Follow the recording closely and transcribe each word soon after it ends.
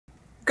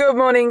Good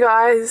morning,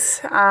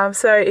 guys.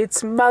 So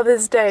it's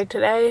Mother's Day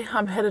today.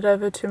 I'm headed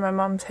over to my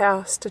mum's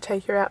house to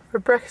take her out for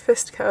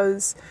breakfast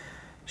because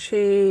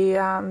she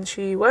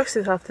works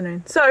this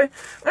afternoon. So I'm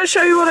going to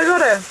show you what I got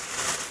her.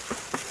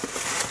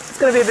 It's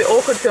going to be a bit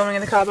awkward filming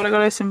in the car, but I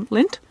got her some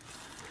Lindt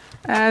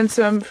and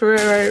some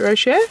Ferrero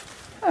Rocher,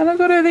 and I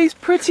got her these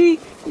pretty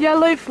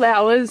yellow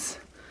flowers.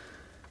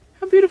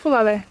 How beautiful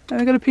are they? And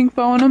they got a pink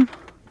bow on them.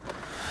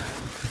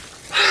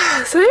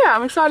 So yeah,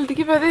 I'm excited to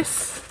give her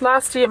this.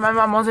 Last year my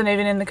mum wasn't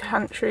even in the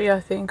country, I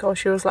think, or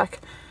she was like,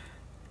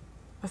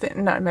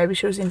 no, maybe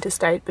she was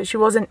interstate, but she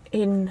wasn't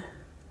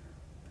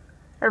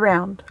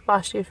around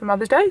last year for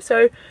Mother's Day.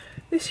 So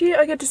this year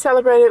I get to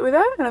celebrate it with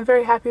her, and I'm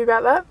very happy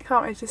about that.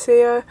 Can't wait to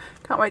see her,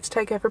 can't wait to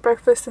take her for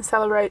breakfast and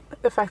celebrate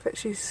the fact that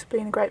she's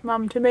been a great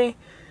mum to me.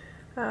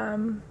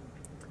 So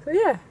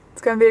yeah,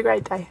 it's going to be a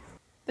great day.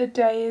 The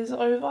day is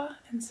over,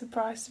 and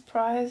surprise,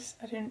 surprise,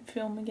 I didn't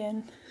film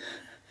again.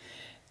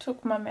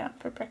 Took mum out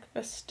for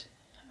breakfast.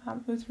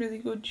 It was really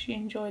good, she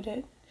enjoyed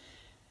it.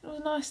 It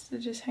was nice to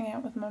just hang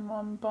out with my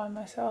mum by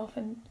myself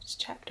and just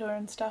chat to her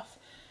and stuff.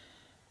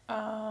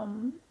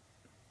 I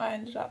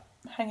ended up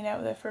hanging out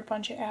with her for a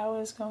bunch of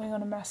hours, going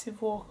on a massive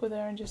walk with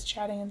her and just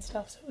chatting and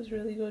stuff, so it was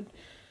really good.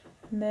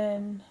 And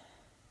then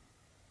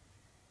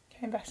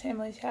came back to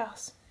Emily's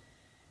house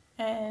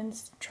and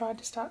tried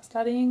to start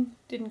studying.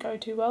 Didn't go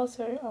too well,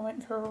 so I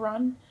went for a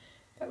run.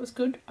 That was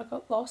good. I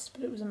got lost,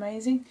 but it was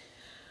amazing.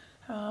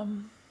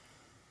 And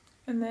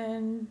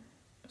then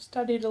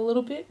studied a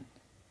little bit.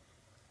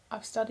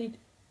 I've studied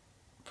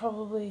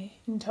probably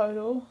in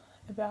total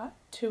about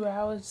 2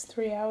 hours,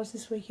 3 hours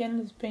this weekend.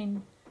 It's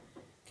been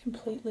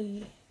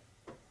completely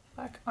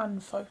like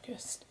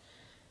unfocused.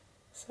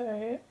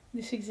 So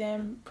this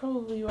exam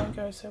probably won't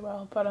go so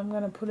well, but I'm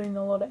going to put in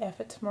a lot of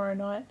effort tomorrow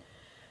night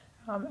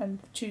and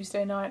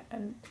Tuesday night,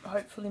 and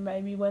hopefully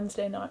maybe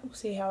Wednesday night. We'll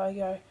see how I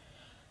go.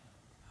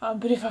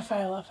 But if I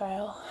fail, I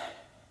fail.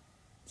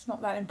 It's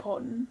not that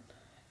important.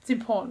 It's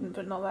important,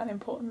 but not that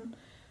important.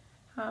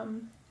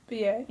 But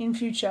yeah, in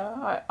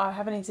future, I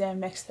have an exam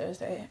next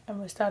Thursday, and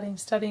we're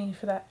studying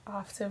for that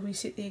after we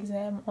sit the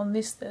exam on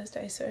this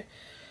Thursday. So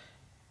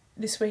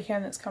this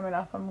weekend that's coming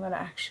up, I'm going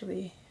to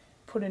actually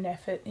put an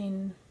effort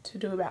in to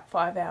do about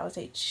 5 hours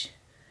each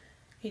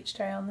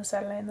day on the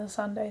Saturday and the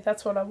Sunday.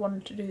 That's what I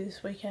wanted to do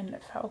this weekend.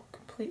 It fell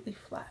completely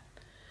flat.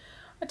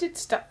 I did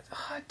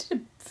a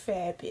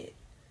fair bit,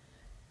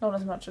 not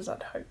as much as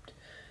I'd hoped.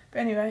 But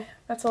anyway,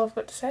 that's all I've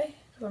got to say,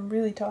 because I'm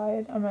really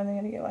tired. I'm only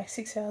going to get like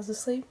 6 hours of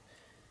sleep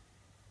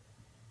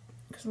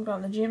because I'm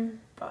going to the gym,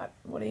 but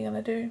what are you going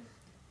to do?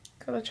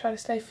 Gotta try to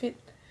stay fit.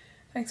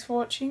 Thanks for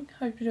watching.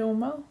 Hope you're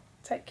doing well.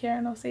 Take care,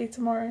 and I'll see you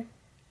tomorrow.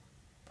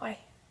 Bye.